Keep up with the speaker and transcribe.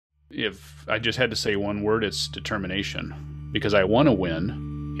if I just had to say one word, it's determination, because I want to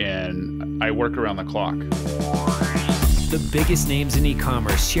win and I work around the clock. The biggest names in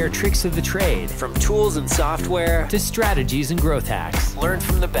e-commerce share tricks of the trade, from tools and software to strategies and growth hacks. Learn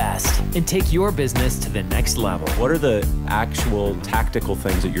from the best and take your business to the next level. What are the actual tactical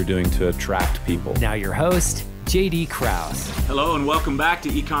things that you're doing to attract people? Now your host, JD Krause. Hello and welcome back to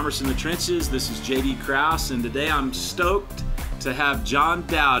E-commerce in the Trenches. This is JD Krause, and today I'm stoked to have John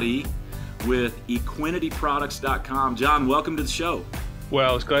Dowdy with equinityproducts.com. John, welcome to the show.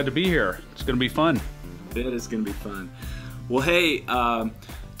 Well, it's glad to be here. It's going to be fun. It is going to be fun. Well, hey,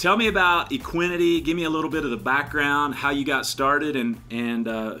 tell me about Equinity. Give me a little bit of the background, how you got started, and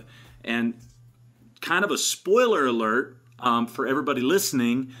kind of a spoiler alert for everybody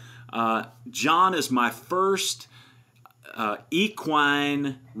listening. John is my first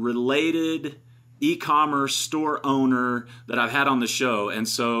equine-related e-commerce store owner that I've had on the show, and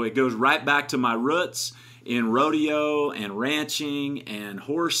so it goes right back to my roots in rodeo and ranching and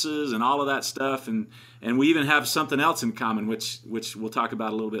horses and all of that stuff, and we even have something else in common, which we'll talk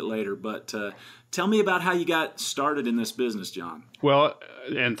about a little bit later. But tell me about how you got started in this business, John. Well,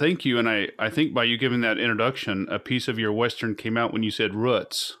 and thank you. And I think by you giving that introduction, a piece of your Western came out when you said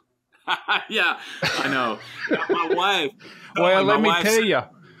roots. Yeah, I know. My wife. Well, let me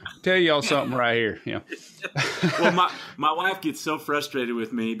tell y'all something right here. Yeah. Well, my wife gets so frustrated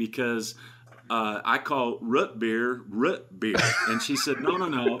with me because I call root beer, and she said,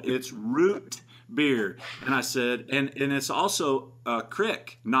 no, it's root beer. And I said, and it's also a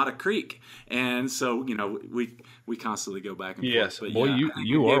crick, not a creek. And so, we constantly go back and yes, forth. But boy, yeah,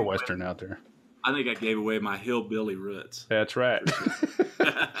 you are Western out there. I think I gave away my hillbilly roots. That's right.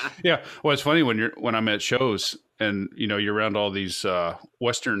 Yeah. Well, it's funny when I'm at shows and, you're around all these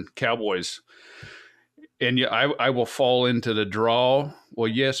Western cowboys, and I will fall into the draw. Well,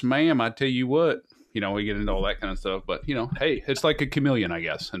 yes, ma'am. I tell you what, we get into all that kind of stuff, but hey, it's like a chameleon, I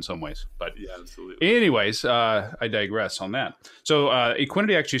guess, in some ways, but yeah, absolutely. Anyways, I digress on that. So,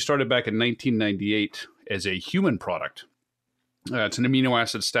 Equinity actually started back in 1998 as a human product. It's an amino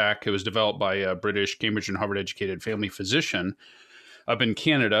acid stack. It was developed by a British Cambridge and Harvard educated family physician up in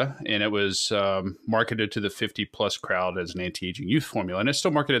Canada, and it was marketed to the 50-plus crowd as an anti-aging youth formula, and it's still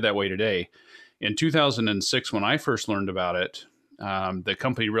marketed that way today. In 2006, when I first learned about it, the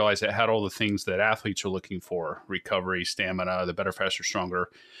company realized it had all the things that athletes are looking for: recovery, stamina, the better, faster, stronger.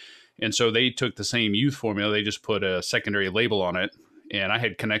 And so they took the same youth formula, they just put a secondary label on it, and I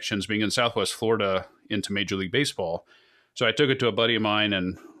had connections being in Southwest Florida into Major League Baseball. So I took it to a buddy of mine,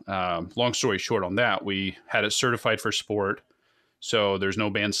 and long story short on that, we had it certified for sport. So there's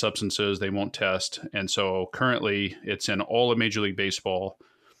no banned substances, they won't test. And so currently it's in all of Major League Baseball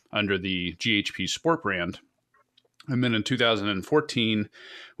under the GHP Sport brand. And then in 2014,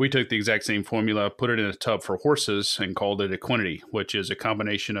 we took the exact same formula, put it in a tub for horses, and called it Equinity, which is a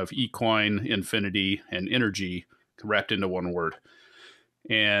combination of equine, infinity, and energy wrapped into one word.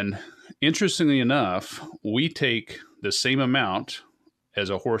 And interestingly enough, we take the same amount as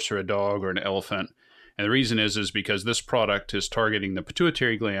a horse or a dog or an elephant. And the reason is because this product is targeting the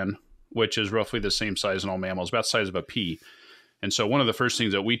pituitary gland, which is roughly the same size in all mammals, about the size of a pea. And so one of the first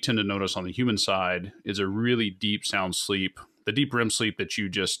things that we tend to notice on the human side is a really deep sound sleep, the deep REM sleep that you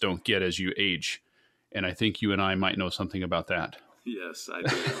just don't get as you age. And I think you and I might know something about that. Yes, I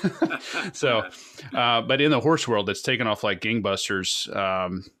do. So, but in the horse world, it's taken off like gangbusters.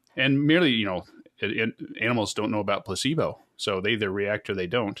 And merely, animals don't know about placebo. So they either react or they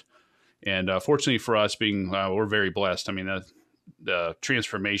don't. And fortunately for us, we're very blessed. I mean, the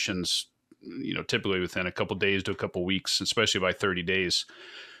transformations, typically within a couple days to a couple weeks, especially by 30 days,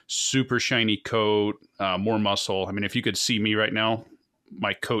 super shiny coat, more muscle. I mean, if you could see me right now,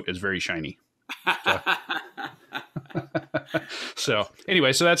 my coat is very shiny. So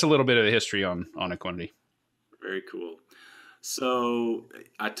anyway, so that's a little bit of the history on Equinity. Very cool. So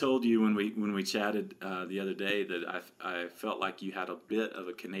I told you when we chatted the other day that I felt like you had a bit of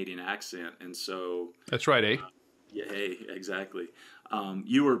a Canadian accent, and so that's right, eh? Yeah, hey, exactly.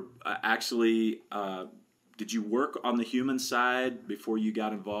 You were actually. Did you work on the human side before you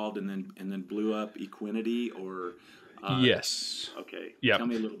got involved, and then blew up Equinity, or? Yes. Okay. Yeah. Tell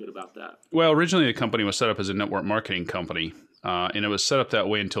me a little bit about that. Well, originally the company was set up as a network marketing company, and it was set up that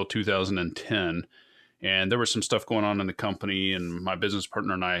way until 2010. And there was some stuff going on in the company, and my business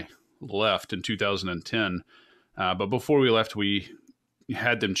partner and I left in 2010. But before we left, we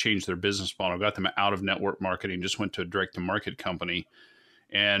had them change their business model, got them out of network marketing, just went to a direct-to-market company.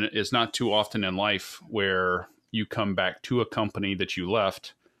 And it's not too often in life where you come back to a company that you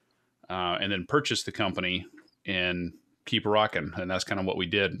left and then purchase the company and keep rocking. And that's kind of what we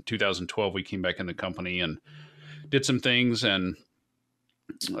did. In 2012, we came back in the company and did some things. And,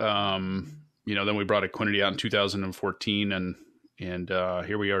 then we brought Equinity out in 2014 and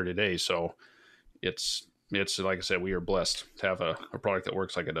here we are today. So it's like I said, we are blessed to have a product that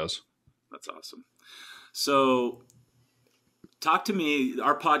works like it does. That's awesome. So talk to me.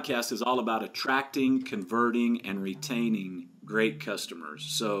 Our podcast is all about attracting, converting, and retaining great customers.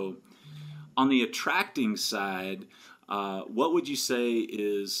 So on the attracting side, what would you say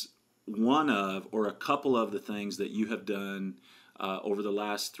is one of or a couple of the things that you have done over the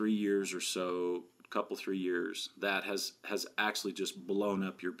last 3 years or so, 3 years, that has actually just blown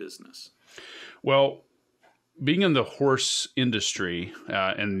up your business? Well, being in the horse industry,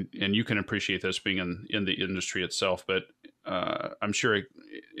 and you can appreciate this being in the industry itself, but I'm sure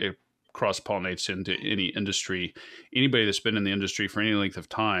it cross-pollinates into any industry. Anybody that's been in the industry for any length of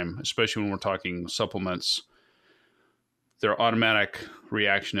time, especially when we're talking supplements, their automatic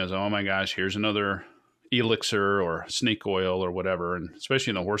reaction is, oh my gosh, here's another elixir or snake oil or whatever. And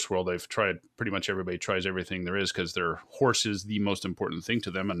especially in the horse world, they've tried, pretty much everybody tries everything there is because their horse is the most important thing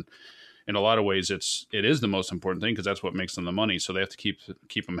to them. And in a lot of ways, it is the most important thing because that's what makes them the money. So they have to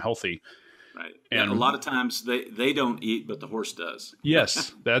keep them healthy. Right. And a lot of times they don't eat, but the horse does.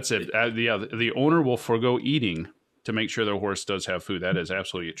 Yes, that's it. The owner will forego eating to make sure their horse does have food. That is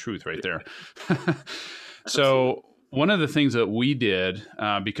absolutely a truth right there. So one of the things that we did,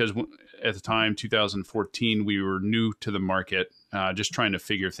 because at the time, 2014, we were new to the market, just trying to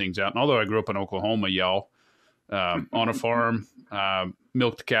figure things out. And although I grew up in Oklahoma, y'all, on a farm,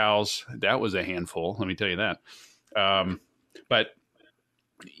 milked cows, that was a handful, let me tell you that. But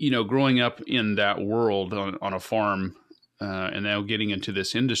growing up in that world on a farm and now getting into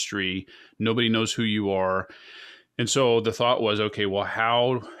this industry, nobody knows who you are. And so the thought was, okay, well,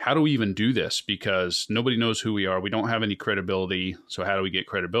 how do we even do this? Because nobody knows who we are. We don't have any credibility. So how do we get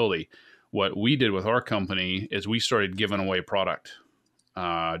credibility? What we did with our company is we started giving away product.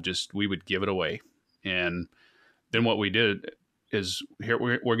 We would give it away. And then what we did is, here,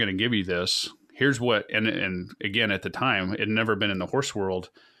 we're going to give you this. Here's what, and again, at the time, it had never been in the horse world.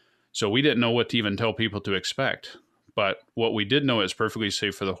 So we didn't know what to even tell people to expect. But what we did know is perfectly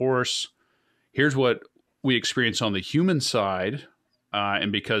safe for the horse. Here's what we experience on the human side.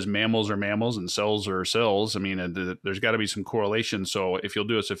 And because mammals are mammals and cells are cells, I mean, there's got to be some correlation. So if you'll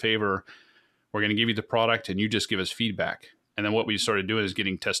do us a favor, we're going to give you the product and you just give us feedback. And then what we started doing is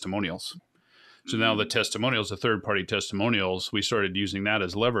getting testimonials. So now the testimonials, the third-party testimonials, we started using that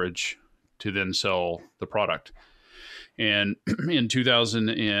as leverage to then sell the product. And in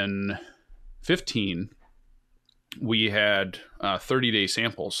 2015, we had 30-day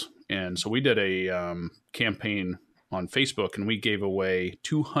samples. And so we did a campaign on Facebook, and we gave away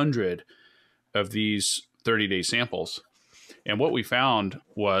 200 of these 30-day samples. And what we found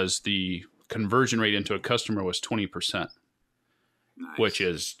was the conversion rate into a customer was 20%, nice. Which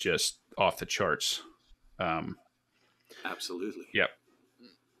is just off the charts. Absolutely. Yep.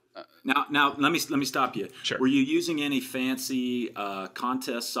 Now let me stop you. Sure. Were you using any fancy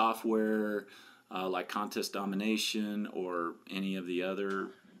contest software like Contest Domination or any of the other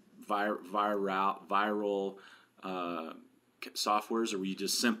viral softwares, or were you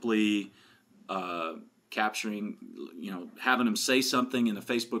just simply capturing, having them say something in a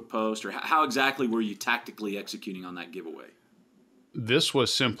Facebook post, or how exactly were you tactically executing on that giveaway? This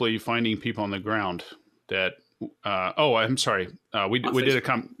was simply finding people on the ground that, I'm sorry. We did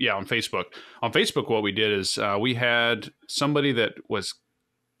on Facebook. On Facebook, what we did is we had somebody that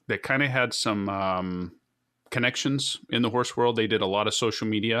kind of had some connections in the horse world. They did a lot of social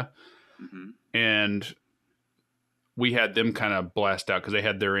media, and we had them kind of blast out because they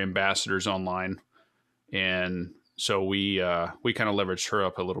had their ambassadors online. And so we kind of leveraged her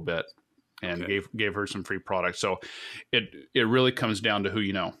up a little bit and gave her some free product. So it really comes down to who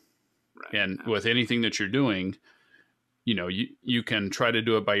you know. Right. And with anything that you're doing, you can try to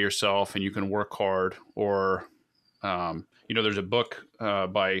do it by yourself and you can work hard, or, there's a book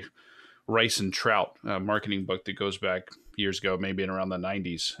by Rice and Trout, a marketing book that goes back years ago, maybe in around the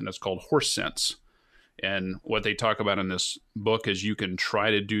 90s, and it's called Horse Sense. And what they talk about in this book is you can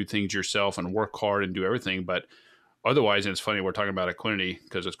try to do things yourself and work hard and do everything, but otherwise, and it's funny, we're talking about Equinity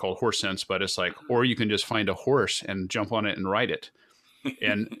because it's called Horse Sense, but it's like, or you can just find a horse and jump on it and ride it.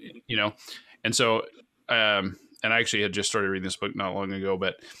 And, and so, and I actually had just started reading this book not long ago,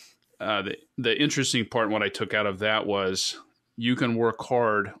 but the interesting part, what I took out of that was you can work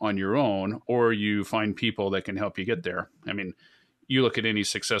hard on your own, or you find people that can help you get there. I mean, you look at any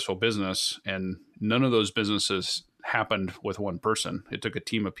successful business and none of those businesses happened with one person. It took a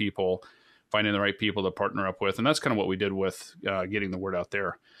team of people finding the right people to partner up with. And that's kind of what we did with getting the word out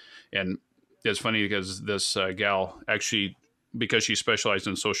there. And it's funny because this gal actually, because she specialized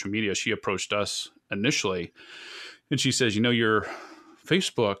in social media, she approached us initially and she says, your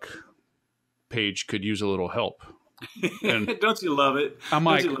Facebook page could use a little help. And don't you love it? I'm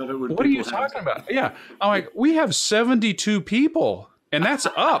don't like, you love it when what are you people have- talking about? Yeah. I'm like, we have 72 people. And that's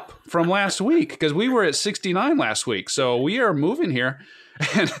up from last week because we were at 69 last week. So we are moving here.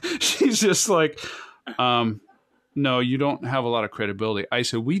 And she's just like, no, you don't have a lot of credibility. I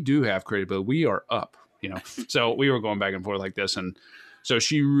said, we do have credibility. We are up, So we were going back and forth like this. And so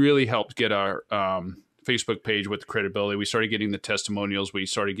she really helped get our Facebook page with the credibility. We started getting the testimonials. We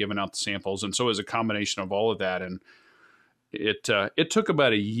started giving out the samples. And so it was a combination of all of that. And it took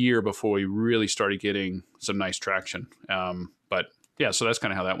about a year before we really started getting some nice traction. But yeah, so that's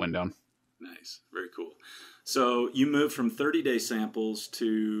kind of how that went down. Nice. Very cool. So you moved from 30-day samples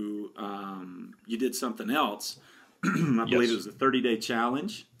to you did something else. I believe it was a 30-day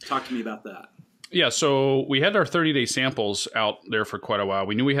challenge. Talk to me about that. Yeah, so we had our 30-day samples out there for quite a while.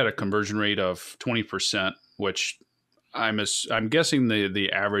 We knew we had a conversion rate of 20%, which I'm guessing the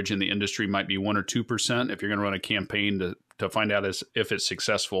average in the industry might be 1 or 2%. If you're going to run a campaign to find out if it's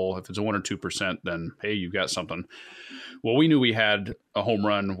successful, if it's a 1 or 2%, then hey, you've got something. Well, we knew we had a home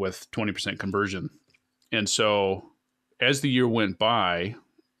run with 20% conversion. And so as the year went by,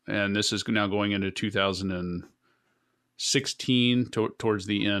 and this is now going into 2016 towards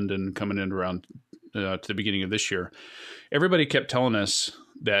the end and coming in around to the beginning of this year, everybody kept telling us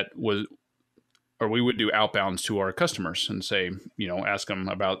we would do outbounds to our customers and say, ask them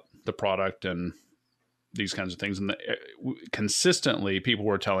about the product and these kinds of things. And consistently people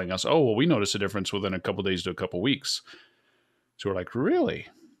were telling us, oh, well, we noticed a difference within a couple of days to a couple of weeks. So we're like, really?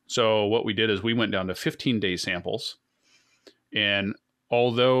 So what we did is we went down to 15-day samples. And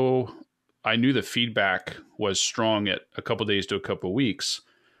although I knew the feedback was strong at a couple of days to a couple of weeks,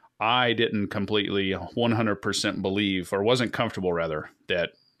 I didn't completely 100% believe, or wasn't comfortable rather,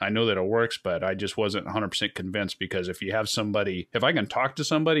 that I know that it works, but I just wasn't 100% convinced, because if I can talk to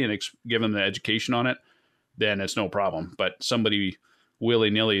somebody and give them the education on it, then it's no problem. But somebody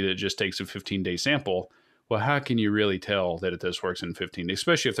willy-nilly that just takes a 15-day sample, well, how can you really tell that this works in 15 days,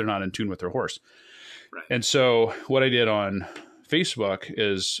 especially if they're not in tune with their horse? Right. And so what I did on Facebook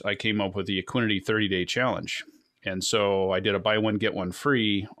is I came up with the Equinity 30-day challenge. And so I did a buy one, get one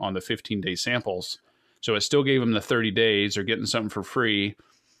free on the 15-day samples. So it still gave them the 30 days. They're getting something for free,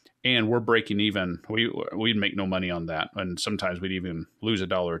 and we're breaking even. We'd make no money on that. And sometimes we'd even lose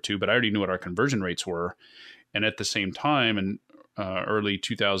 $1 or $2, but I already knew what our conversion rates were. And at the same time, in early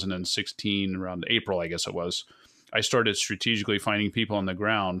 2016, around April, I guess it was, I started strategically finding people on the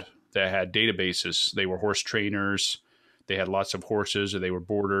ground that had databases. They were horse trainers. They had lots of horses, or they were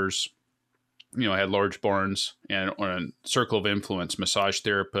boarders. I had large barns, and on a circle of influence, massage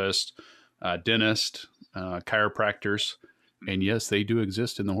therapists, dentists, chiropractors. And yes, they do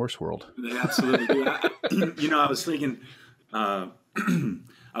exist in the horse world. They absolutely do. I was thinking,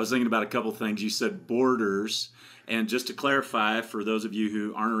 about a couple things. You said boarders, and just to clarify for those of you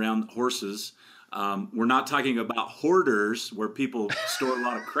who aren't around horses, we're not talking about hoarders where people store a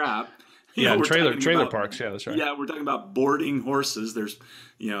lot of crap. Trailer parks. Yeah, that's right. Yeah, we're talking about boarding horses. There's,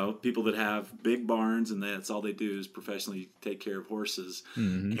 people that have big barns, and that's all they do is professionally take care of horses.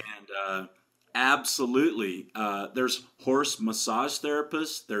 Mm-hmm. And absolutely, there's horse massage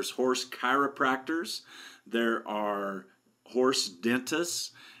therapists. There's horse chiropractors. There are horse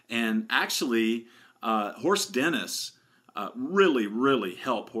dentists, and actually, horse dentists really, really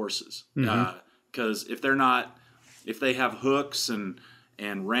help horses, because if they have hooks and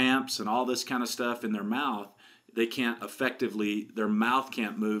ramps and all this kind of stuff in their mouth, their mouth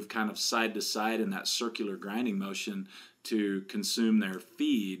can't move kind of side to side in that circular grinding motion to consume their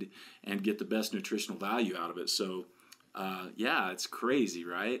feed and get the best nutritional value out of it. So, it's crazy,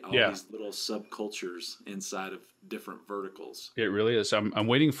 right? All these little subcultures inside of different verticals. It really is. I'm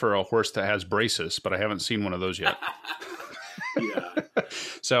waiting for a horse that has braces, but I haven't seen one of those yet. Yeah.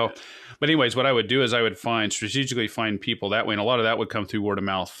 So, but anyways, what I would do is I would strategically find people that way. And a lot of that would come through word of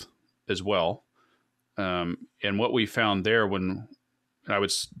mouth as well. And what we found there, when I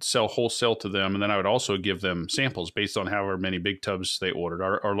would sell wholesale to them, and then I would also give them samples based on however many big tubs they ordered.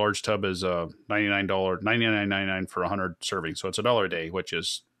 Our large tub is $99.99 for 100 servings. So it's $1 a day, which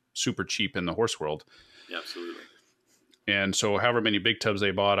is super cheap in the horse world. Yeah, absolutely. And so however many big tubs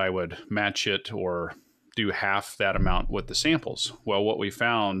they bought, I would match it or do half that amount with the samples. Well, what we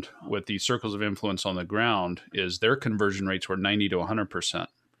found with the circles of influence on the ground is their conversion rates were 90 to 100%,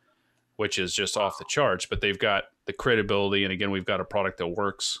 which is just off the charts, but they've got the credibility. And again, we've got a product that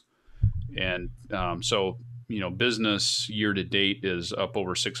works. And so, business year to date is up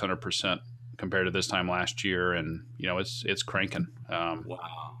over 600% compared to this time last year. And, it's cranking.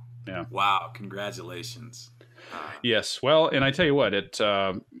 Wow. Yeah. Wow. Congratulations. Yes. Well, and I tell you what,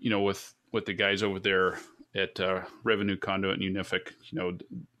 with the guys over there at Revenue Conduit and Unific,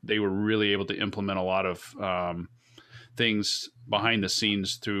 they were really able to implement a lot of things behind the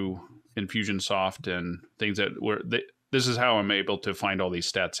scenes through Infusionsoft and things this is how I'm able to find all these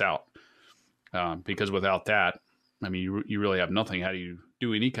stats out. Because without that, I mean, you really have nothing. How do you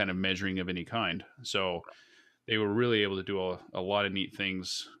do any kind of measuring of any kind? So they were really able to do a lot of neat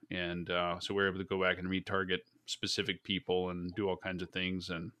things. And so we're able to go back and retarget specific people and do all kinds of things.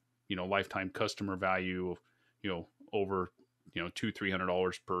 And, lifetime customer value, over,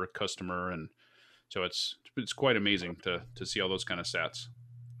 $200-300 per customer. And so it's quite amazing to see all those kind of stats.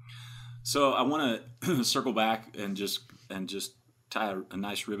 So I want to circle back and just tie a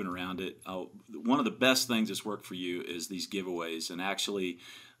nice ribbon around it. One of the best things that's worked for you is these giveaways. And actually,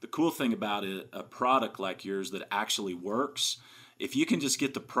 the cool thing about it, a product like yours that actually works, if you can just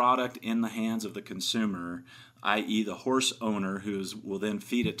get the product in the hands of the consumer, i.e. the horse owner who will then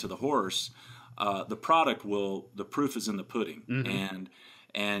feed it to the horse, the proof is in the pudding. Mm-hmm.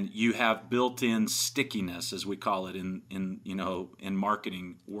 And you have built-in stickiness, as we call it in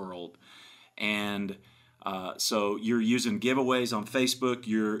marketing world. And so you're using giveaways on Facebook.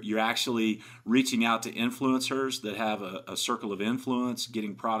 You're actually reaching out to influencers that have a circle of influence,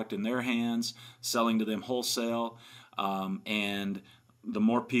 getting product in their hands, selling to them wholesale. And the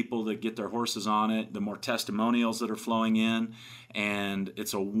more people that get their horses on it, the more testimonials that are flowing in. And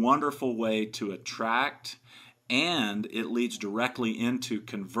it's a wonderful way to attract, and it leads directly into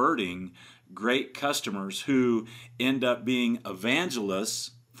converting great customers who end up being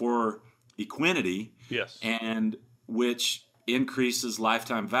evangelists for Equinety. Yes. And which increases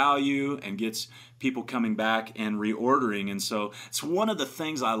lifetime value and gets people coming back and reordering. And so it's one of the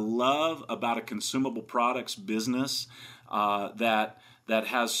things I love about a consumable products business that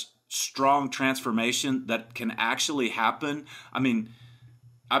has strong transformation that can actually happen. I mean,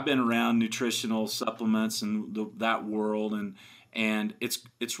 I've been around nutritional supplements and that world, and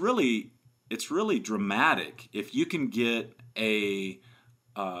it's really dramatic if you can get a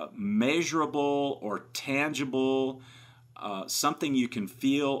measurable or tangible something you can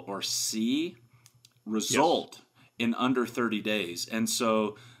feel or see result in under 30 days. And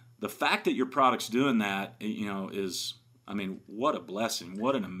so the fact that your product's doing that, is, I mean, what a blessing,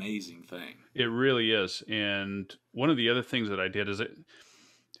 what an amazing thing. It really is. And one of the other things that I did is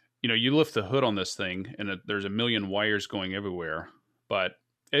you lift the hood on this thing and there's a million wires going everywhere. But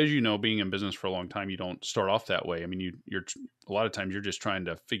as you know, being in business for a long time, you don't start off that way. I mean, you're a lot of times you're just trying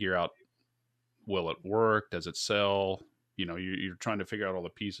to figure out, will it work? Does it sell? You're trying to figure out all the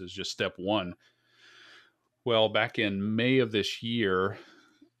pieces, just step one. Well, back in May of this year,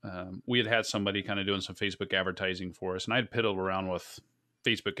 we had somebody kind of doing some Facebook advertising for us, and I had piddled around with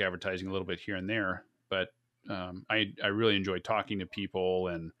Facebook advertising a little bit here and there, but I really enjoy talking to people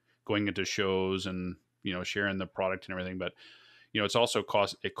and going into shows and, sharing the product and everything. But, it's also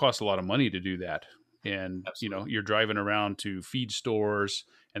costs a lot of money to do that. And, Absolutely. You're driving around to feed stores,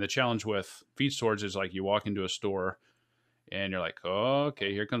 and the challenge with feed stores is like you walk into a store and you're like, oh,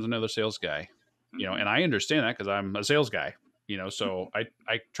 okay, here comes another sales guy, and I understand that because I'm a sales guy, so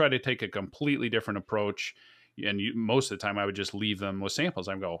I try to take a completely different approach. And most of the time I would just leave them with samples.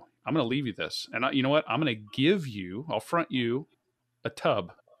 I'm going to leave you this. And you know what? I'm going to I'll front you a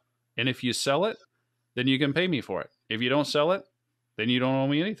tub. And if you sell it, then you can pay me for it. If you don't sell it, then you don't owe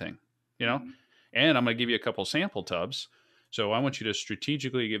me anything, And I'm going to give you a couple sample tubs. So I want you to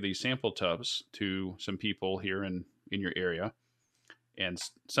strategically give these sample tubs to some people here in your area. And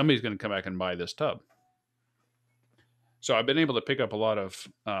somebody's going to come back and buy this tub. So I've been able to pick up a lot of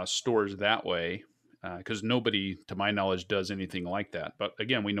stores that way. Because nobody, to my knowledge, does anything like that. But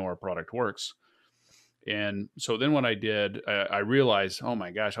again, we know our product works. And so then what I did, I realized, oh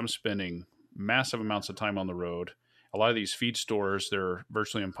my gosh, I'm spending massive amounts of time on the road. A lot of these feed stores, they're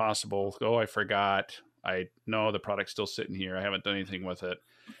virtually impossible. Oh, I forgot. I know the product's still sitting here. I haven't done anything with it.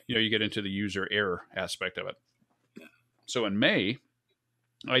 You get into the user error aspect of it. So in May,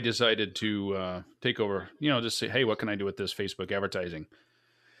 I decided to take over, just say, hey, what can I do with this Facebook advertising?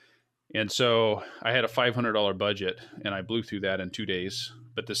 And so I had a $500 budget, and I blew through that in 2 days.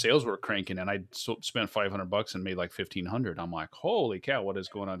 But the sales were cranking, and I spent $500 and made like $1,500. I'm like, holy cow, what is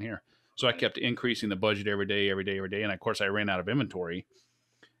going on here? So I kept increasing the budget every day. And of course, I ran out of inventory.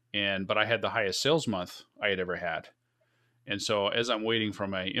 But I had the highest sales month I had ever had. And so as I'm waiting for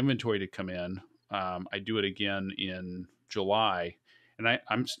my inventory to come in, I do it again in July. and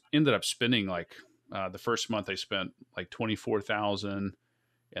I'm ended up spending like the first month I spent like 24,000,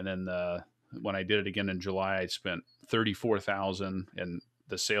 and then when I did it again in July, I spent 34,000, and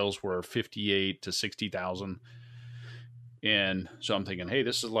the sales were 58 to 60,000. And so I'm thinking, hey,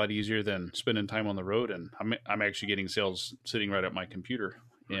 this is a lot easier than spending time on the road, and I'm actually getting sales sitting right at my computer,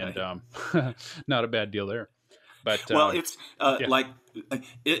 and not a bad deal there. But well, it's like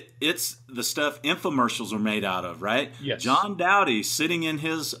it's the stuff infomercials are made out of, right? Yes. John Dowdy sitting in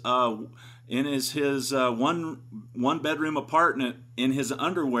his one bedroom apartment in his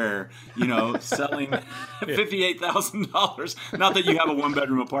underwear, selling $58,000. Not that you have a 1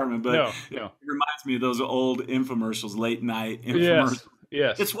 bedroom apartment, but no. It reminds me of those old infomercials, late night infomercials.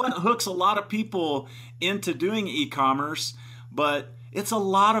 Yes. It's what hooks a lot of people into doing e-commerce, but it's a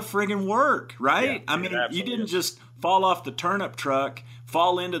lot of friggin' work, right? Yeah, I mean, you didn't just fall off the turnip truck,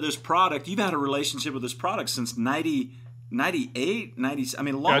 fall into this product. You've had a relationship with this product since 98, 90, I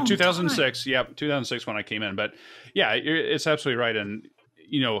mean, long 2006. time. Yeah, 2006 when I came in. But yeah, it's absolutely right. And,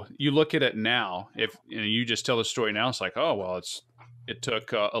 you look at it now, if you just tell the story now, it's like, oh, well, it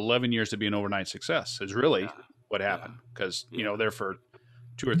took 11 years to be an overnight success is really what happened. Because, there for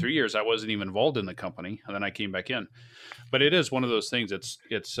 2 or 3 years, I wasn't even involved in the company. And then I came back in. But it is one of those things.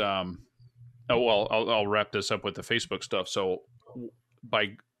 I'll wrap this up with the Facebook stuff. So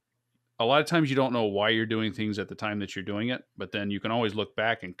by a lot of times you don't know why you're doing things at the time that you're doing it, but then you can always look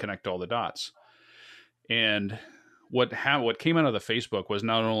back and connect all the dots. And what came out of the Facebook was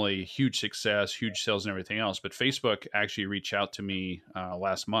not only huge success, huge sales and everything else, but Facebook actually reached out to me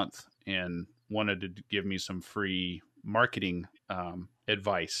last month and wanted to give me some free marketing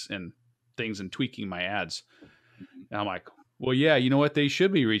advice and things and tweaking my ads. And I'm like, well, yeah, you know what? They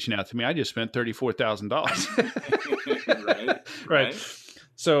should be reaching out to me. I just spent $34,000. Right.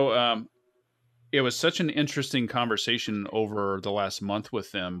 So it was such an interesting conversation over the last month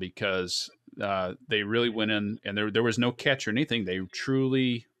with them because they really went in and there was no catch or anything. They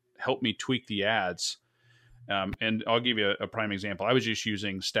truly helped me tweak the ads. And I'll give you a prime example. I was just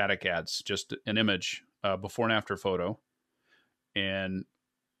using static ads, just an image, before and after photo. And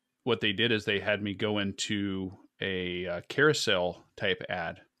what they did is they had me go into a carousel type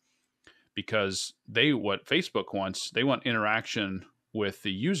ad because what Facebook wants, they want interaction with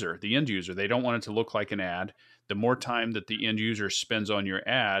the user, the end user. They don't want it to look like an ad. The more time that the end user spends on your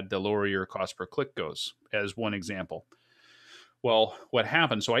ad, the lower your cost per click goes, as one example. Well, what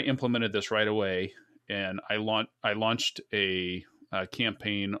happened? So I implemented this right away, and I launched a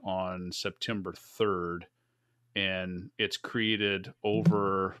campaign on September 3rd, and it's created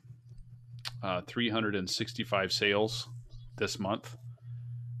over 365 sales this month,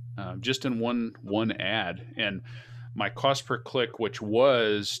 just in one ad. And my cost per click, which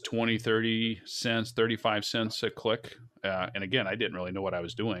was 20, 30 cents, 35 cents a click. And again, I didn't really know what I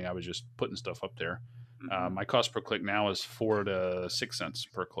was doing. I was just putting stuff up there. My cost per click now is 4 to 6 cents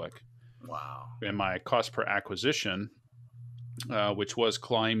per click. Wow. And my cost per acquisition, which was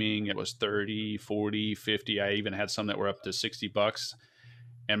climbing, it was 30, 40, 50. I even had some that were up to $60.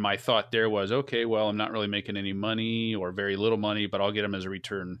 And my thought there was, okay, well, I'm not really making any money or very little money, but I'll get them as a repeat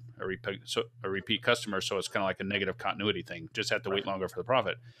customer. So it's kind of like a negative continuity thing. Just have to wait longer for the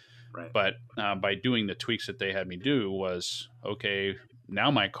profit. Right. But by doing the tweaks that they had me do was, okay,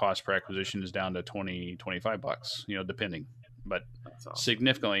 now my cost per acquisition is down to $20, $25, depending, but awesome.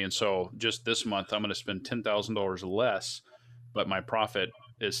 Significantly. And so just this month, I'm going to spend $10,000 less, but my profit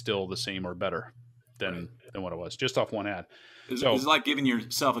is still the same or better than what it was just off one ad. It's like giving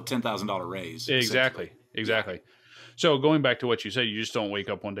yourself a $10,000 raise. Exactly. So going back to what you said, you just don't wake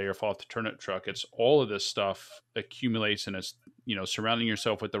up one day or fall off the turnip truck. It's all of this stuff accumulates, and it's, surrounding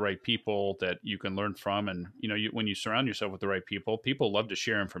yourself with the right people that you can learn from. And, when you surround yourself with the right people love to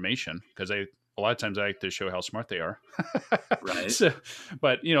share information because a lot of times I like to show how smart they are. Right. So,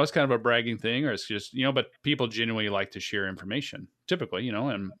 but, it's kind of a bragging thing, or it's just, but people genuinely like to share information typically,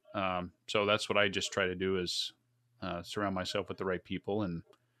 and so that's what I just try to do is surround myself with the right people. And,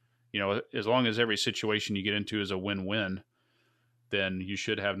 as long as every situation you get into is a win-win, then you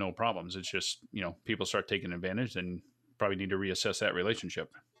should have no problems. It's just, people start taking advantage, and probably need to reassess that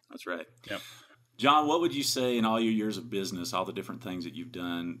relationship. That's right. Yep. John, what would you say in all your years of business, all the different things that you've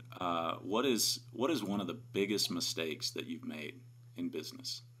done, what is one of the biggest mistakes that you've made in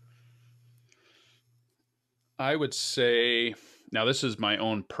business? I would say, now this is my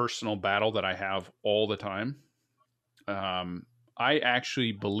own personal battle that I have all the time. I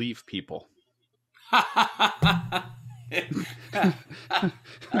actually believe people.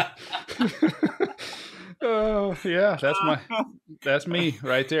 Oh yeah, that's me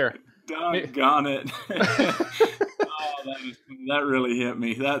right there. Doggone it. that really hit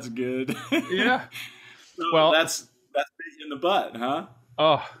me. That's good. Yeah. So Well, that's bit you in the butt, huh?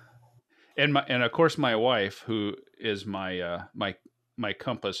 oh, and of course my wife, who is my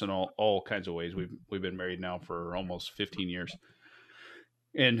compass in all kinds of ways. We've been married now for almost 15 years,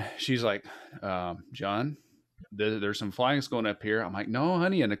 and she's like, John, there's some flags going up here. I'm like, no,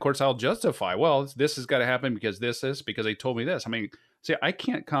 honey. And of course I'll justify, well, this has got to happen because because they told me this. I mean, see, I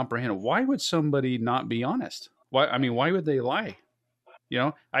can't comprehend, why would somebody not be honest? Why would they lie?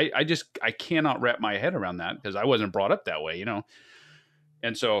 I cannot wrap my head around that because I wasn't brought up that way.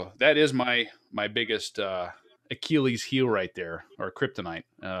 And so that is my biggest Achilles heel right there, or kryptonite,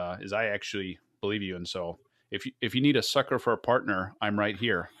 is I actually believe you. And so if you need a sucker for a partner, I'm right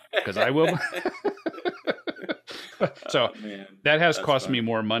here, because I will. So that has cost me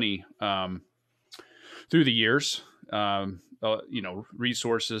more money through the years,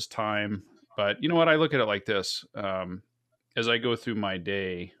 resources, time. But you know what? I look at it like this. As I go through my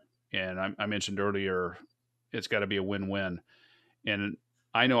day, and I mentioned earlier, it's got to be a win-win. And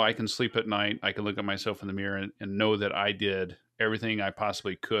I know I can sleep at night. I can look at myself in the mirror and know that I did everything I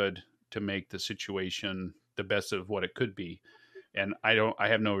possibly could to make the situation the best of what it could be. And I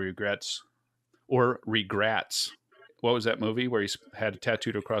have no regrets or regrets. What was that movie where he had it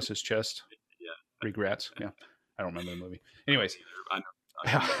tattooed across his chest? Yeah. Regrets. Yeah. I don't remember the movie. Anyways. I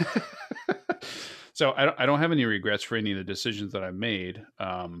know. So I don't have any regrets for any of the decisions that I've made,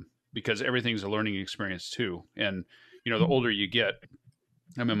 because everything's a learning experience too. And, the older you get,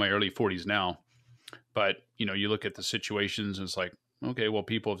 I'm in my early 40s now, but, you look at the situations and it's like, okay, well,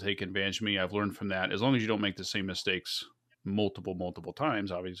 people have taken advantage of me. I've learned from that. As long as you don't make the same mistakes multiple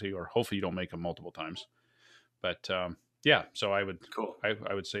times, obviously, or hopefully you don't make them multiple times. But yeah, so I would, cool.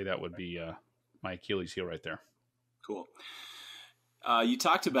 I would say that would be my Achilles heel right there. Cool. You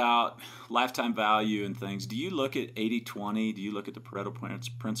talked about lifetime value and things. Do you look at 80-20? Do you look at the Pareto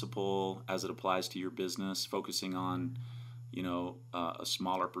principle as it applies to your business, focusing on, a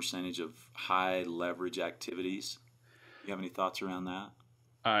smaller percentage of high leverage activities? Do you have any thoughts around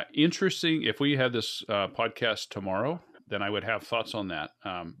that? Interesting. If we had this podcast tomorrow, then I would have thoughts on that.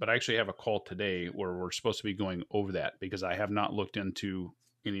 But I actually have a call today where we're supposed to be going over that, because I have not looked into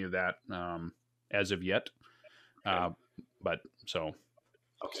any of that as of yet. Okay. But so,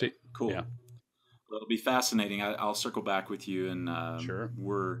 okay, cool. Yeah. Well, it'll be fascinating. I'll circle back with you, and sure.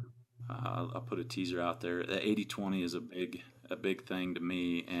 I'll put a teaser out there. The 80-20 is a big thing to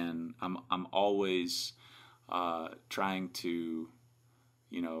me, and I'm always trying to,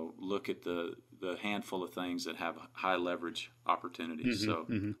 look at the handful of things that have high leverage opportunities. So.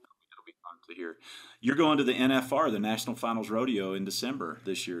 Mm-hmm. To hear. You're going to the NFR, the National Finals Rodeo, in December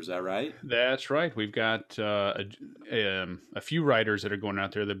this year. Is that right? That's right. We've got a few riders that are going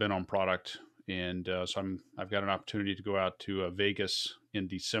out there that've been on product, and so I've got an opportunity to go out to Vegas in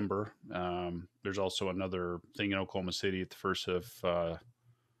December. There's also another thing in Oklahoma City at the first of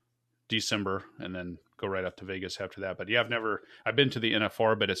December, and then go right up to Vegas after that. But yeah, I've been to the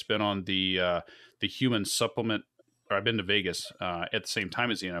NFR, but it's been on the human supplement. Or I've been to Vegas at the same time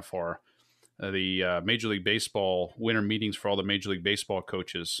as the NFR. The Major League Baseball winter meetings for all the Major League Baseball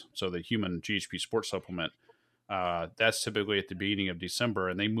coaches. So the human GHP sports supplement, that's typically at the beginning of December,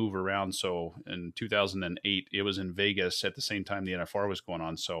 and they move around. So in 2008, it was in Vegas at the same time the NFR was going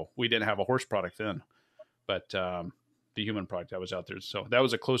on. So we didn't have a horse product then, but the human product, I was out there. So that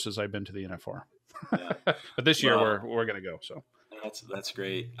was the closest I've been to the NFR. Yeah. But this year we're going to go. So. That's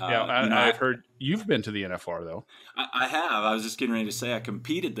great. Yeah, I've heard you've been to the NFR though. I have. I was just getting ready to say I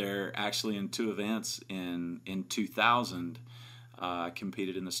competed there actually in two events in 2000. I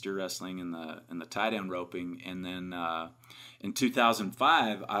competed in the steer wrestling and the tight end roping, and then in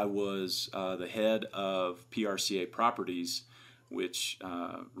 2005 I was the head of PRCA Properties, which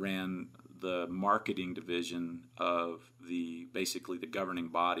ran the marketing division of basically the governing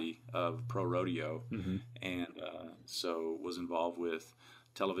body of Pro Rodeo, mm-hmm. and so was involved with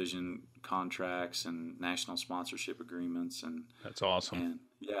television contracts and national sponsorship agreements, and that's awesome.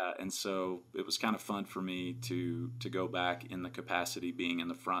 And so it was kind of fun for me to go back in the capacity being in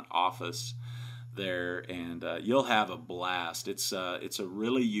the front office there, and you'll have a blast. It's a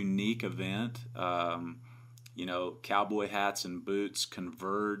really unique event. Cowboy hats and boots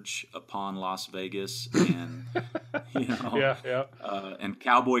converge upon Las Vegas, and and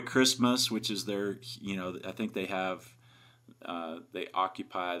Cowboy Christmas, which is their, I think they have, they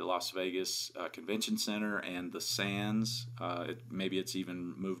occupy the Las Vegas Convention Center and the Sands. Maybe it's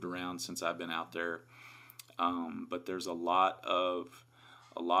even moved around since I've been out there, but there's a lot of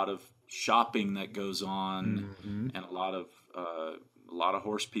shopping that goes on, mm-hmm. and a lot of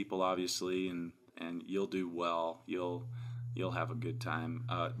horse people, obviously, and you'll do well. You'll you'll have a good time.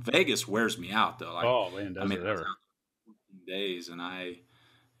 Vegas wears me out though. Oh man, I does mean, it I was ever? out 14 days, and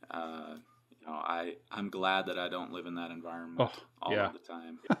I'm glad that I don't live in that environment Oh all yeah. of the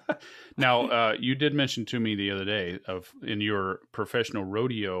time. Now, you did mention to me the other day of in your professional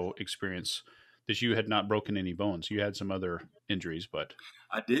rodeo experience that you had not broken any bones. You had some other injuries, but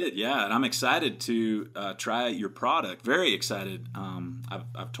I did, yeah, and I'm excited to try your product. Very excited.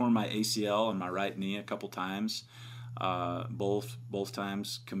 I've torn my ACL on my right knee a couple times, both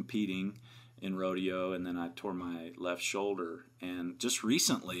times competing in rodeo, and then I tore my left shoulder. And just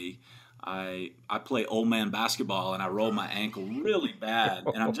recently, I play old man basketball, and I rolled my ankle really bad,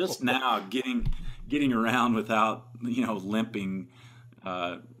 and I'm just now getting around without limping,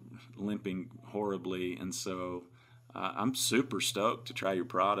 limping horribly, and so. I'm super stoked to try your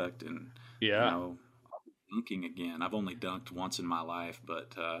product, and yeah. I'll be dunking again. I've only dunked once in my life,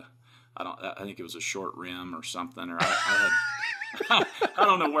 but I don't. I think it was a short rim or something, or I had. I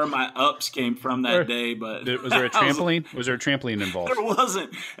don't know where my ups came from that day, but Was there a trampoline? Was there a trampoline involved? there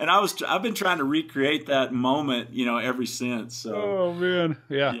wasn't, and I've been trying to recreate that moment, ever since. So Oh man,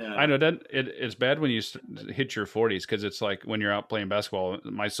 yeah. yeah, I know that it's bad when you hit your 40s because it's like when you're out playing basketball.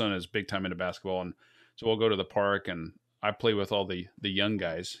 My son is big time into basketball, and so we'll go to the park and I play with all the young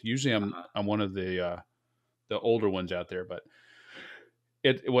guys. Usually I'm one of the older ones out there, but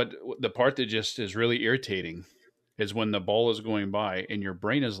what the part that just is really irritating is when the ball is going by and your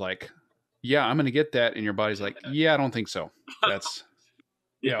brain is like, yeah, I'm going to get that, and your body's like, yeah, I don't think so. That's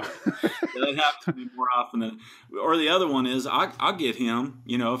yeah. That happens to me more often than. Or the other one is I'll get him.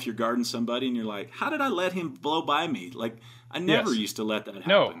 If you're guarding somebody and you're like, how did I let him blow by me? Like I never Yes. used to let that happen.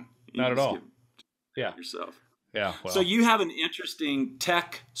 No, You not at just all. get Yeah. yourself. Yeah. Well, So you have an interesting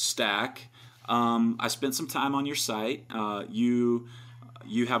tech stack. I spent some time on your site.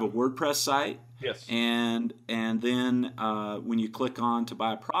 You have a WordPress site, yes. and then when you click on to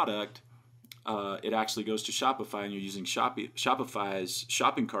buy a product, it actually goes to Shopify, and you're using Shopify's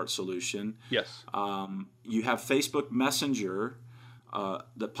shopping cart solution. Yes. You have Facebook Messenger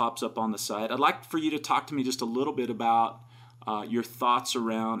that pops up on the site. I'd like for you to talk to me just a little bit about your thoughts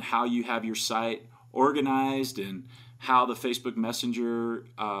around how you have your site organized and how the Facebook Messenger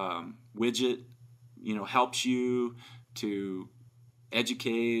widget, helps you to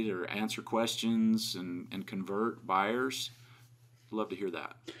educate or answer questions and convert buyers. Love to hear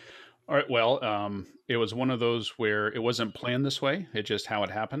that. All right. Well, it was one of those where it wasn't planned this way. It's just how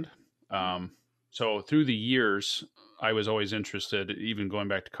it happened. So through the years, I was always interested. Even going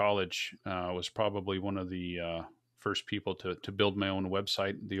back to college, was probably one of the first people to build my own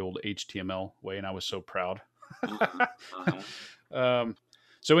website the old HTML way, and I was so proud.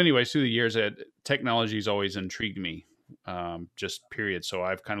 So, anyways, through the years, technology's always intrigued me. Just period. So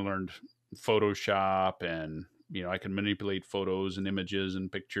I've kind of learned Photoshop, and I can manipulate photos and images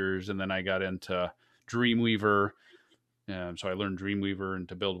and pictures. And then I got into Dreamweaver. So I learned Dreamweaver and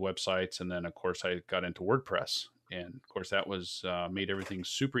to build websites. And then, of course, I got into WordPress. And, of course, that was made everything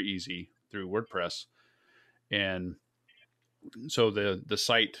super easy through WordPress. And so the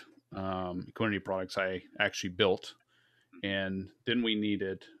site, Equinity Products, I actually built. And then we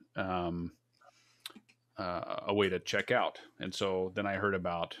needed a way to check out. And so then I heard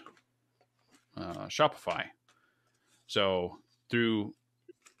about Shopify. So through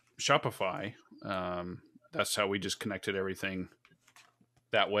Shopify, that's how we just connected everything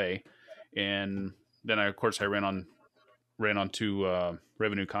that way. And then of course I ran on to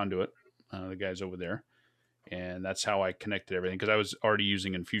Revenue Conduit, the guys over there, and that's how I connected everything because I was already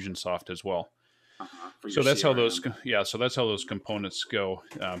using Infusionsoft as well. So that's how those components go.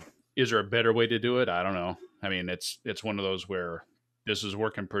 Is there a better way to do it? I don't know. I mean, it's one of those where this is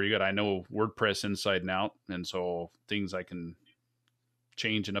working pretty good. I know WordPress inside and out, and so things I can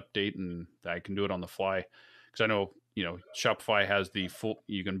change and update, and I can do it on the fly. Because I know, Shopify has the full.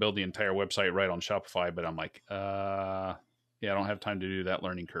 You can build the entire website right on Shopify, but I'm like, I don't have time to do that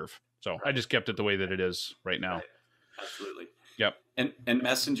learning curve. So I just kept it the way that it is right now. Right. Absolutely. Yep. And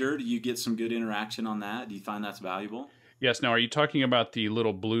Messenger, do you get some good interaction on that? Do you find that's valuable? Yes. Now, are you talking about the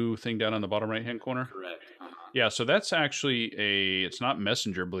little blue thing down on the bottom right-hand corner? Correct. Yeah. So that's actually it's not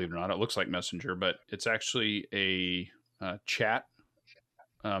Messenger, believe it or not. It looks like Messenger, but it's actually a chat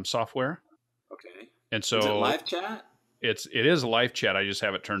software. Okay. And so is it live chat? It is live chat. I just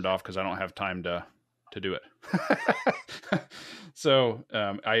have it turned off because I don't have time to do it. So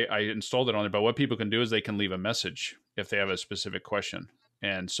I installed it on there. But what people can do is they can leave a message if they have a specific question.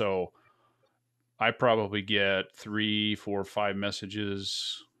 And so I probably get 3, 4, 5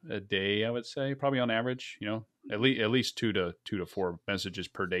 messages a day, I would say, probably on average, at least 2 to 4 messages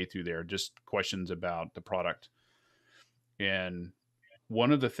per day through there, just questions about the product. And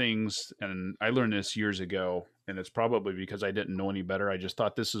one of the things, and I learned this years ago, and it's probably because I didn't know any better. I just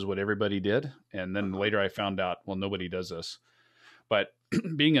thought this is what everybody did. And then later I found out, well, nobody does this. But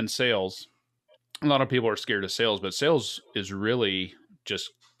being in sales, a lot of people are scared of sales, but sales is really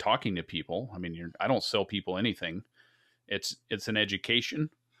just talking to people. I mean, I don't sell people anything. It's an education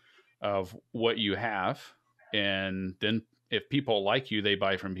of what you have. And then if people like you, they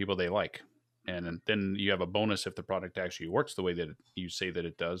buy from people they like. And then you have a bonus if the product actually works the way that you say that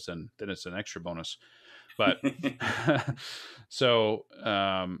it does, and then it's an extra bonus. But so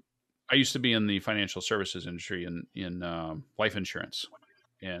I used to be in the financial services industry in life insurance,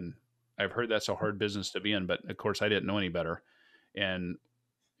 and I've heard that's a hard business to be in. But of course, I didn't know any better, and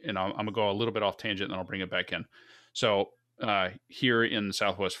I'm gonna go a little bit off tangent, and then I'll bring it back in. So here in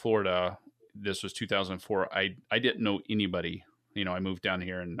Southwest Florida, this was 2004. I didn't know anybody. I moved down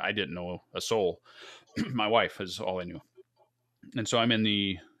here and I didn't know a soul. My wife is all I knew. And so I'm in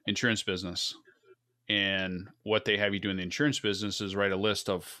the insurance business. And what they have you do in the insurance business is write a list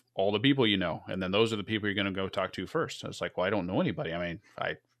of all the people you know. And then those are the people you're going to go talk to first. I was like, well, I don't know anybody. I mean,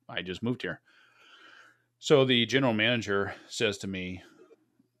 I just moved here. So the general manager says to me,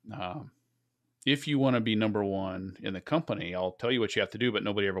 if you want to be number one in the company, I'll tell you what you have to do, but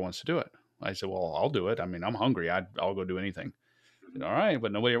nobody ever wants to do it. I said, well, I'll do it. I mean, I'm hungry. I'll go do anything. Said, all right,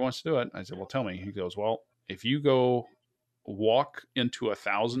 but nobody ever wants to do it. I said, well, tell me. He goes, well, if you go walk into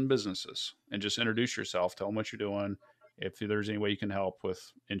 1,000 businesses and just introduce yourself, tell them what you're doing. If there's any way you can help with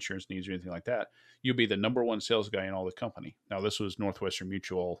insurance needs or anything like that, you'll be the number one sales guy in all the company. Now, this was Northwestern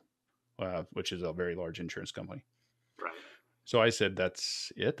Mutual, which is a very large insurance company. Right. So I said,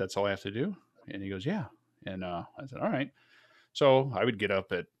 that's it? That's all I have to do? And he goes, yeah. And I said, all right. So I would get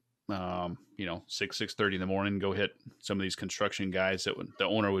up at 6:30 in the morning, go hit some of these construction guys that the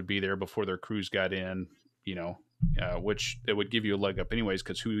owner would be there before their crews got in, which it would give you a leg up anyways,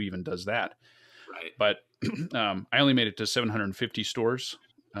 because who even does that? Right. But I only made it to 750 stores,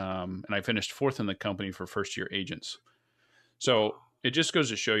 and I finished fourth in the company for first year agents. So it just goes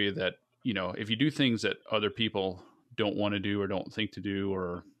to show you that, if you do things that other people don't want to do or don't think to do,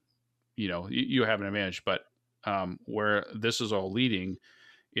 or, you have an advantage. But where this is all leading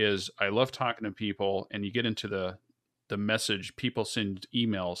is I love talking to people, and you get into the message. People send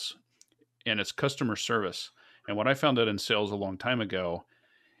emails, and it's customer service. And what I found out in sales a long time ago,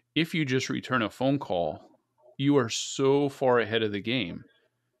 if you just return a phone call, you are so far ahead of the game,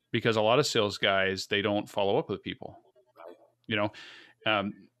 because a lot of sales guys, they don't follow up with people.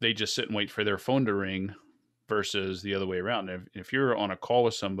 They just sit and wait for their phone to ring versus the other way around. If you're on a call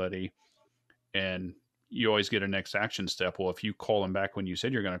with somebody and you always get a next action step. Well, if you call them back when you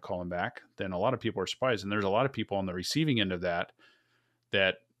said you're going to call them back, then a lot of people are surprised. And there's a lot of people on the receiving end of that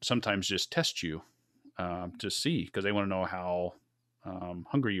sometimes just test you to see, because they want to know how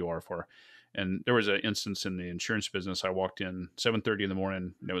hungry you are for. And there was an instance in the insurance business. I walked in 7:30 in the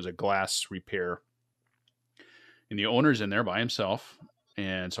morning. There was a glass repair, and the owner's in there by himself.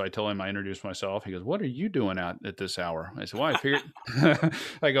 And so I told him, I introduced myself. He goes, what are you doing out at this hour? I said, well, I figured,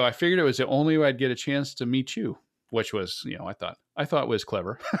 I figured it was the only way I'd get a chance to meet you, which was, I thought was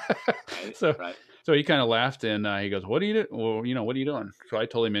clever. So he kind of laughed, and he goes, what do you do? Well, what are you doing? So I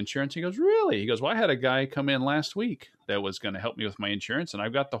told him insurance. He goes, really? He goes, well, I had a guy come in last week that was going to help me with my insurance, and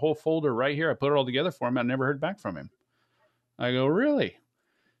I've got the whole folder right here. I put it all together for him. I never heard back from him. I go, really?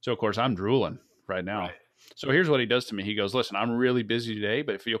 So of course I'm drooling right now. Right. So here's what he does to me. He goes, listen, I'm really busy today,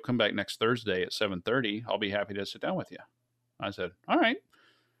 but if you'll come back next Thursday at 7:30, I'll be happy to sit down with you. I said, all right.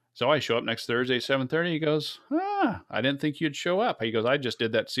 So I show up next Thursday at 7:30. He goes, I didn't think you'd show up. He goes, I just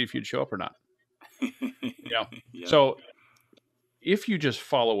did that to see if you'd show up or not. Yeah. So if you just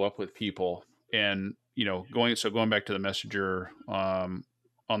follow up with people and, going back to the messenger on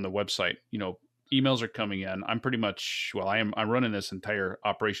the website, emails are coming in. I'm pretty much, I'm running this entire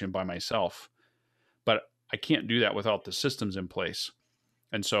operation by myself, but I can't do that without the systems in place.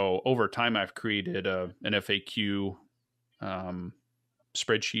 And so over time, I've created an FAQ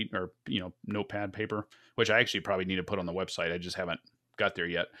spreadsheet or, notepad paper, which I actually probably need to put on the website. I just haven't got there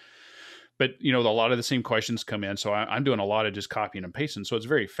yet. But, a lot of the same questions come in. So I'm doing a lot of just copying and pasting. So it's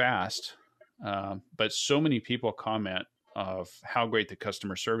very fast. But so many people comment of how great the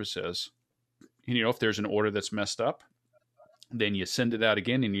customer service is. And, if there's an order that's messed up, then you send it out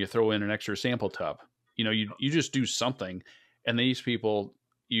again and you throw in an extra sample tub. You just do something. And these people,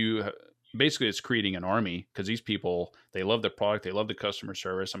 basically it's creating an army, because these people, they love the product. They love the customer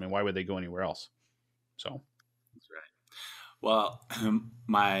service. I mean, why would they go anywhere else? So. That's right. Well,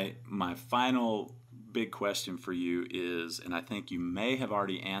 my final big question for you is, and I think you may have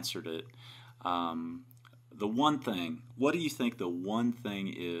already answered it, the one thing. What do you think the one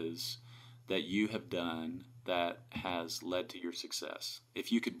thing is that you have done that has led to your success?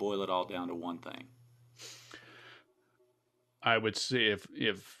 If you could boil it all down to one thing. I would say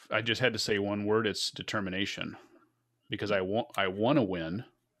if I just had to say one word, it's determination, because I want to win,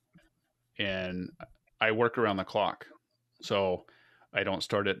 and I work around the clock. So I don't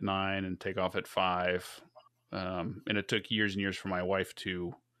start at 9 and take off at 5. And it took years and years for my wife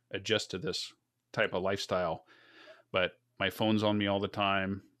to adjust to this type of lifestyle. But my phone's on me all the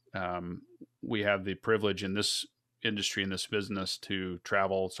time. We have the privilege in this industry, in this business, to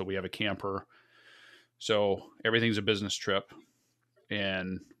travel. So we have a camper. So everything's a business trip.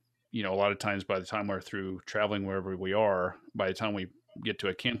 And, you know, a lot of times by the time we're through traveling wherever we are, by the time we get to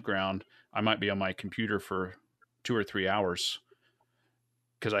a campground, I might be on my computer for 2 or 3 hours,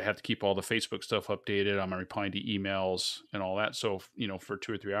 because I have to keep all the Facebook stuff updated. I'm replying to emails and all that. So, you know, for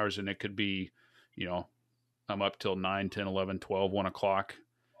 2 or 3 hours, and it could be, you know, I'm up till 9, 10, 11, 12, 1 o'clock.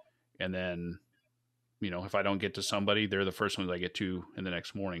 And then, you know, if I don't get to somebody, they're the first ones I get to in the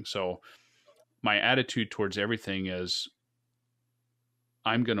next morning. So my attitude towards everything is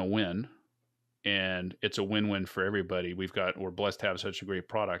I'm going to win, and it's a win-win for everybody. We're blessed to have such a great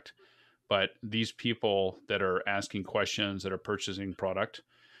product, but these people that are asking questions, that are purchasing product,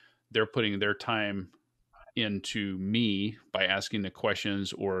 they're putting their time into me by asking the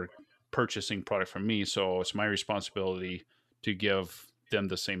questions or purchasing product from me. So it's my responsibility to give them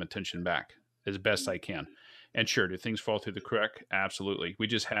the same attention back as best I can. And sure, do things fall through the crack? Absolutely. We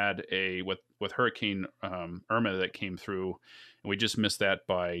just had with Hurricane Irma that came through, and we just missed that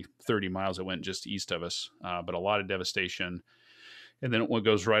by 30 miles. It went just east of us, but a lot of devastation. And then it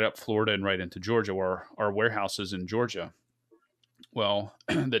goes right up Florida and right into Georgia, where our warehouse is in Georgia. Well,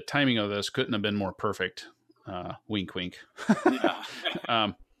 the timing of this couldn't have been more perfect. Wink, wink.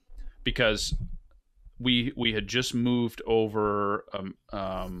 Yeah. Because we had just moved over,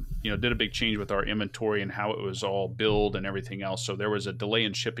 did a big change with our inventory and how it was all billed and everything else. So there was a delay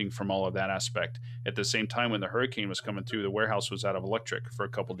in shipping from all of that aspect. At the same time, when the hurricane was coming through, the warehouse was out of electric for a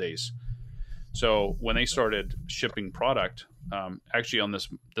couple days. So when they started shipping product, actually on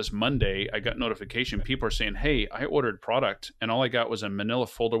this Monday, I got notification. People are saying, "Hey, I ordered product, and all I got was a manila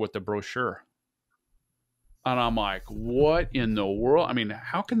folder with the brochure." And I'm like, what in the world? I mean,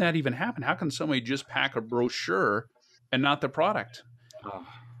 how can that even happen? How can somebody just pack a brochure and not the product? Oh.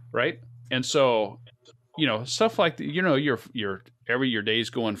 Right. And so, you know, stuff like, you know, your day's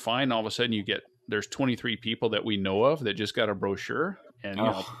going fine. All of a sudden there's 23 people that we know of that just got a brochure, and you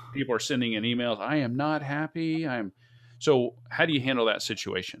know, people are sending in emails. I am not happy. So how do you handle that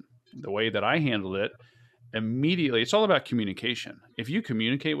situation? The way that I handled it immediately, it's all about communication. If you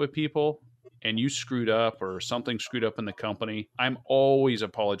communicate with people and you screwed up or something screwed up in the company, I'm always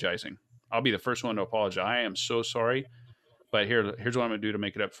apologizing. I'll be the first one to apologize. I am so sorry, but here's what I'm going to do to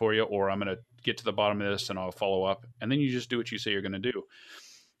make it up for you, or I'm going to get to the bottom of this and I'll follow up. And then you just do what you say you're going to do.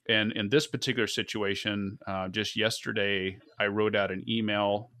 And in this particular situation, just yesterday, I wrote out an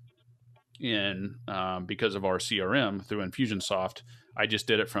email because of our CRM through Infusionsoft. I just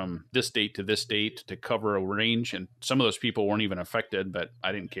did it from this date to this date to cover a range. And some of those people weren't even affected, but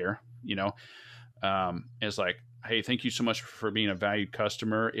I didn't care. You know, it's like, hey, thank you so much for being a valued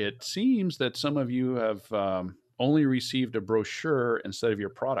customer. It seems that some of you have only received a brochure instead of your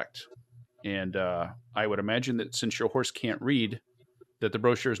product. And I would imagine that since your horse can't read, that the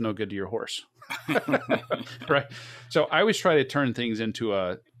brochure is no good to your horse. Right. So I always try to turn things into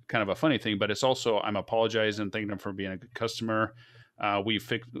a kind of a funny thing, but it's also, I'm apologizing, thanking them for being a good customer. We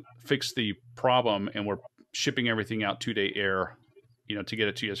fixed the problem, and we're shipping everything out 2-day air, you know, to get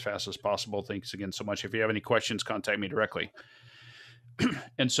it to you as fast as possible. Thanks again so much. If you have any questions, contact me directly.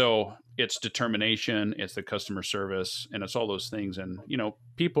 And so it's determination, it's the customer service, and it's all those things. And, you know,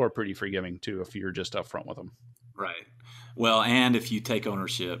 people are pretty forgiving too if you're just upfront with them. Right. Well, and if you take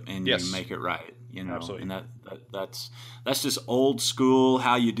ownership and Yes. you make it right, you know, Absolutely. and that's just old school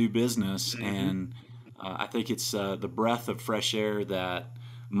how you do business. Mm-hmm. And I think it's the breath of fresh air that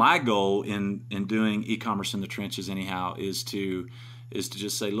my goal in doing e-commerce in the trenches anyhow is to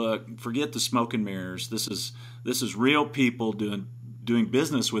just say, look, forget the smoke and mirrors. This is real people doing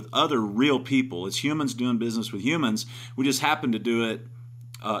business with other real people. It's humans doing business with humans. We just happen to do it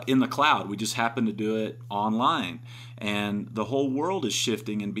in the cloud. We just happen to do it online. And the whole world is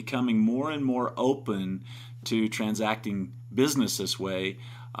shifting and becoming more and more open to transacting business this way.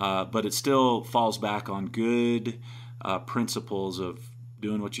 But it still falls back on good principles of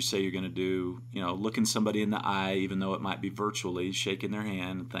doing what you say you're going to do, you know, looking somebody in the eye, even though it might be virtually, shaking their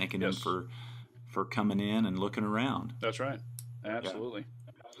hand and thanking Yes. them for coming in and looking around. That's right. Absolutely.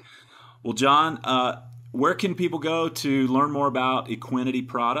 Well, John, where can people go to learn more about Equinity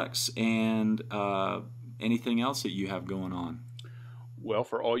products and anything else that you have going on? Well,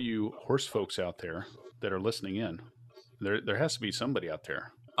 for all you horse folks out there that are listening in, there has to be somebody out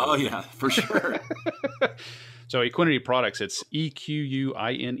there. Oh, yeah, for sure. So Equinity products, it's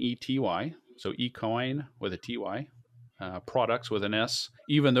EQUINETY. So ecoin with a TY, products with an S,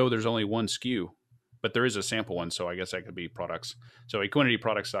 even though there's only one SKU, but there is a sample one. So I guess that could be products. So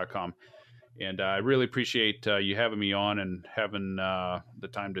equinityproducts.com. And I really appreciate you having me on and having the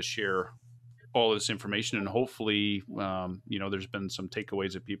time to share all this information. And hopefully, there's been some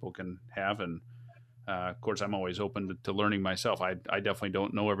takeaways that people can have. And of course, I'm always open to learning myself. I definitely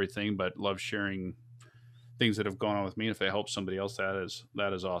don't know everything, but love sharing things that have gone on with me. If they help somebody else,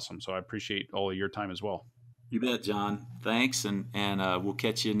 that is awesome. So I appreciate all of your time as well. You bet, John. Thanks, and we'll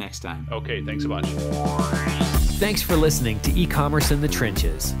catch you next time. Okay, thanks a bunch. Thanks for listening to E-Commerce in the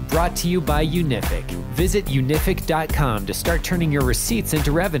Trenches, brought to you by Unific. Visit unific.com to start turning your receipts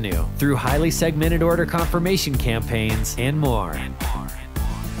into revenue through highly segmented order confirmation campaigns and more.